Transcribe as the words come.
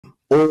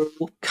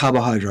all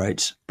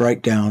carbohydrates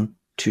break down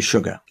to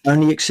sugar.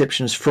 Only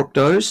exception is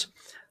fructose,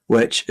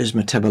 which is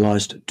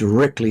metabolized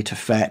directly to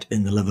fat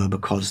in the liver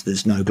because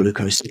there's no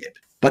glucose step.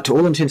 But to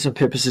all intents and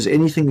purposes,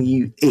 anything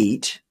you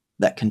eat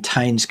that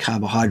contains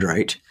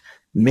carbohydrate,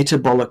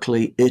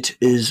 metabolically it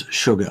is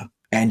sugar,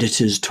 and it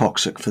is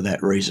toxic for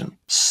that reason.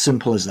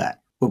 Simple as that.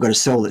 We've got a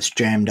cell that's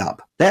jammed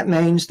up. That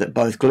means that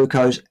both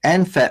glucose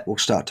and fat will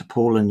start to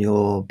pool in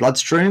your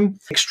bloodstream.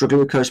 Extra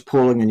glucose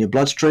pooling in your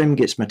bloodstream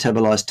gets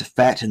metabolized to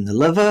fat in the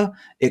liver.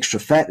 Extra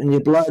fat in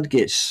your blood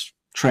gets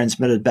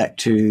transmitted back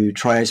to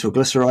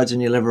triacylglycerides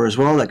in your liver as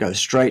well. That goes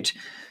straight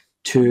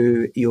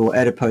to your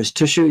adipose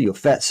tissue, your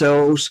fat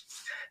cells,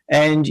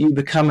 and you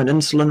become an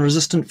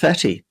insulin-resistant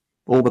fatty,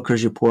 all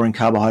because you're pouring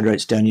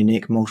carbohydrates down your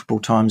neck multiple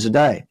times a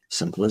day.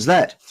 Simple as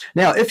that.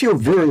 Now, if you're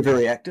very,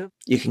 very active,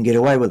 you can get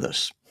away with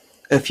this.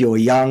 If you're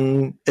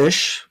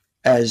young-ish,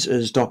 as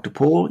is Dr.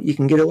 Paul, you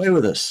can get away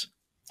with this.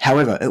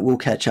 However, it will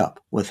catch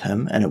up with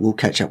him, and it will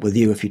catch up with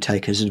you if you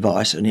take his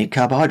advice and eat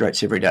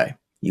carbohydrates every day.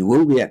 You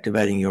will be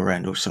activating your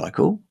Randle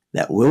cycle.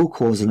 That will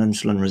cause an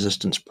insulin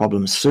resistance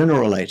problem sooner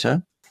or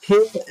later.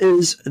 Here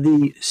is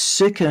the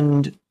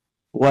second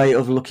way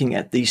of looking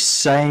at the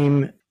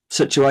same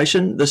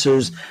situation. This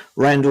is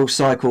Randle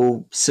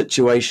cycle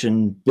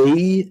situation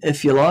B,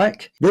 if you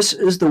like. This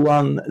is the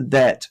one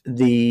that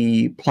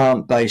the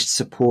plant-based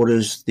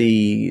supporters,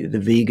 the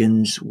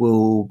vegans,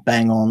 will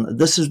bang on.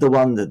 This is the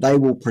one that they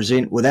will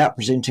present without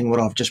presenting what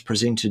I've just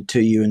presented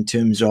to you in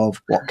terms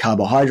of what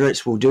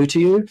carbohydrates will do to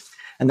you.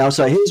 And they'll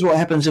say, here's what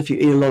happens if you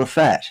eat a lot of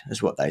fat,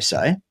 is what they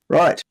say.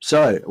 Right,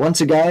 so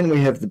once again,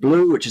 we have the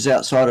blue, which is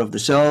outside of the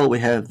cell, we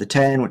have the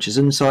tan, which is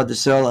inside the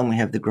cell, and we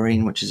have the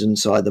green, which is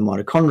inside the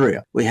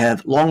mitochondria. We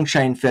have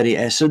long-chain fatty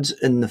acids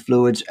in the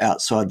fluids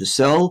outside the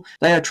cell.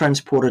 They are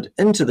transported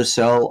into the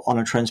cell on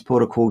a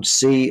transporter called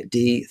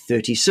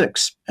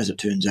CD36, as it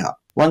turns out.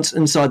 Once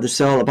inside the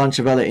cell, a bunch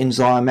of other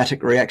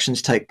enzymatic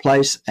reactions take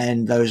place,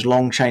 and those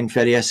long-chain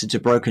fatty acids are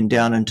broken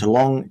down into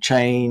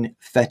long-chain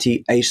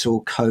fatty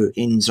acyl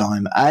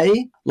coenzyme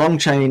A.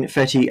 Long-chain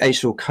fatty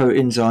acyl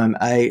coenzyme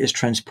A is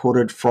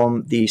transported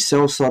from the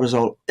cell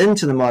cytosol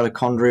into the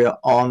mitochondria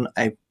on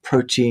a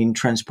protein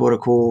transporter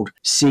called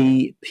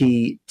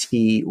CPT1,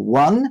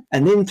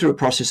 and then through a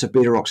process of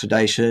beta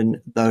oxidation,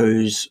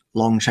 those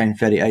long-chain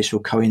fatty acyl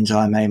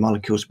coenzyme A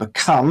molecules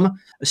become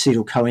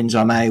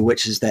acetyl-coenzyme A,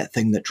 which is that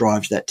thing that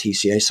drives that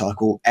TCA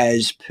cycle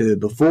as per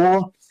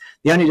before.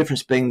 The only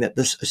difference being that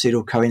this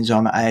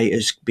acetyl-coenzyme A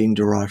is being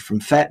derived from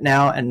fat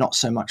now and not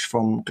so much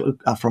from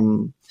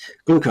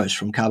glucose,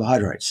 from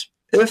carbohydrates.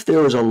 If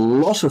there is a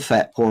lot of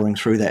fat pouring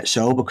through that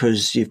cell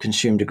because you've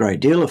consumed a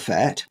great deal of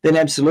fat, then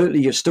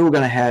absolutely you're still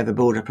going to have a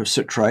buildup of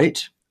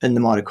citrate in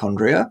the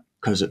mitochondria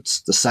because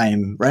it's the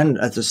same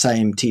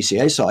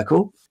TCA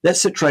cycle. That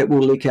citrate will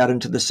leak out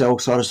into the cell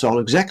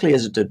cytosol exactly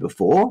as it did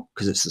before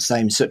because it's the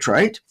same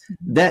citrate.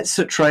 That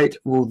citrate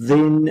will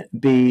then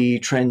be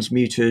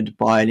transmuted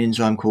by an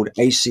enzyme called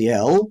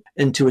ACL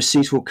into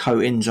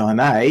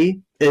acetyl-coenzyme A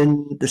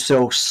in the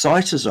cell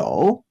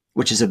cytosol,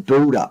 which is a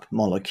build-up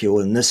molecule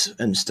in this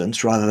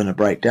instance rather than a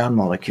breakdown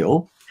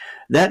molecule.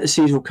 That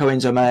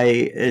acetyl-coenzyme A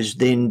is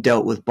then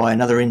dealt with by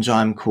another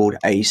enzyme called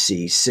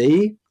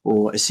ACC,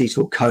 or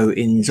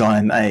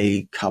acetyl-coenzyme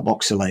A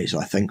carboxylase,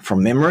 I think,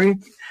 from memory.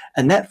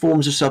 And that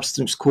forms a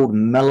substance called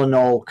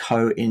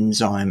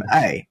Malonyl-coenzyme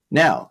A.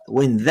 Now,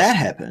 when that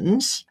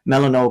happens,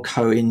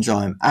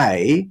 Malonyl-coenzyme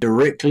A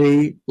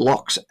directly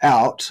locks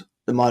out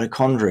the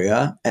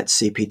mitochondria at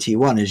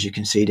CPT1, as you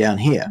can see down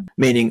here,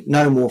 meaning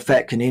no more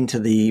fat can enter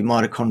the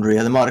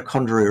mitochondria. The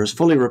mitochondria is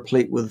fully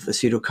replete with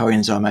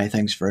acetyl-coenzyme A.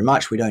 Thanks very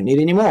much. We don't need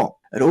any more.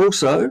 It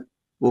also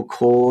will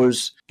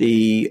cause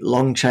the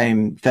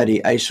long-chain fatty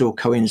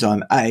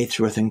acyl-coenzyme A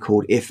through a thing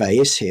called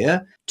FAS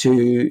here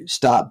to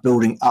start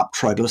building up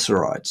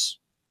triglycerides,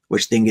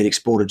 which then get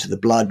exported to the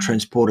blood,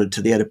 transported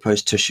to the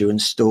adipose tissue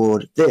and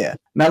stored there.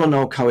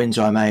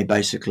 Malonyl-coenzyme A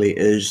basically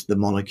is the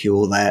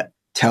molecule that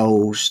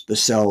tells the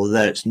cell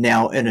that it's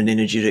now in an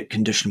energetic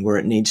condition where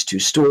it needs to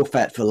store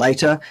fat for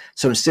later.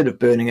 So instead of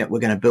burning it, we're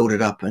going to build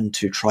it up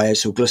into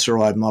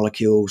triacylglyceride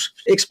molecules,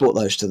 export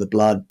those to the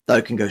blood.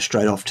 They can go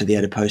straight off to the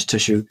adipose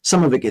tissue.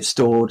 Some of it gets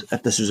stored.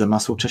 If this is a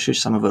muscle tissue,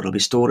 some of it will be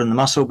stored in the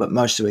muscle, but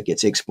most of it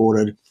gets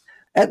exported.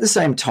 At the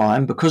same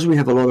time, because we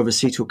have a lot of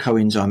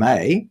acetyl-coenzyme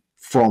A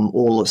from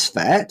all this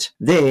fat,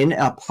 then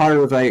our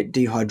pyruvate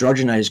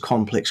dehydrogenase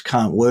complex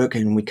can't work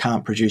and we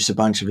can't produce a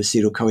bunch of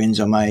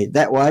acetyl-coenzyme A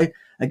that way,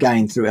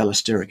 again through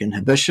allosteric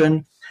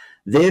inhibition.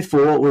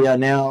 Therefore, we are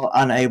now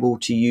unable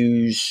to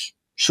use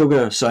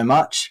sugar so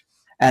much.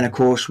 And of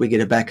course, we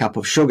get a backup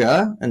of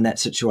sugar in that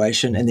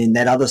situation. And then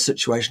that other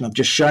situation I've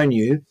just shown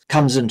you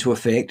comes into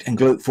effect and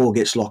GLUT4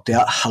 gets locked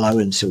out. Hello,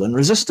 insulin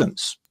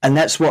resistance. And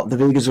that's what the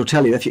vegans will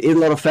tell you. If you eat a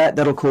lot of fat,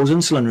 that'll cause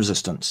insulin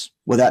resistance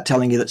without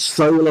telling you that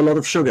so will a lot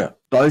of sugar.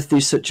 Both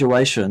these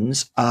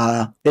situations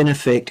are in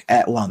effect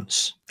at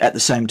once, at the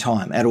same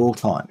time, at all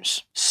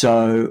times.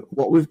 So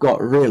what we've got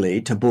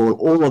really to boil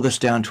all of this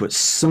down to its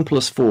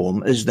simplest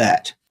form is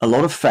that a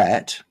lot of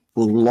fat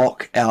will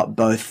lock out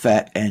both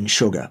fat and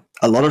sugar.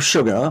 a lot of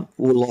sugar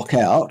will lock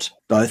out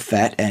both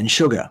fat and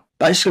sugar.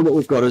 Basically what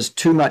we've got is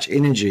too much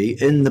energy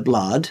in the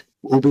blood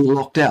will be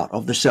locked out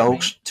of the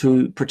cells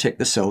to protect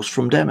the cells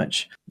from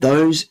damage.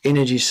 Those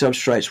energy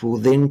substrates will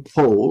then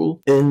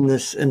pool in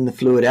the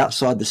fluid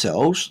outside the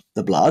cells,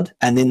 the blood,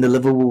 and then the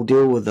liver will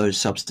deal with those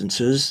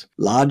substances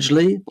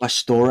largely by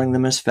storing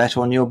them as fat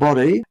on your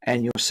body,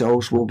 and your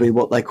cells will be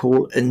what they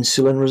call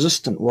insulin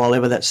resistant while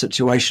ever that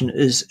situation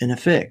is in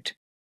effect.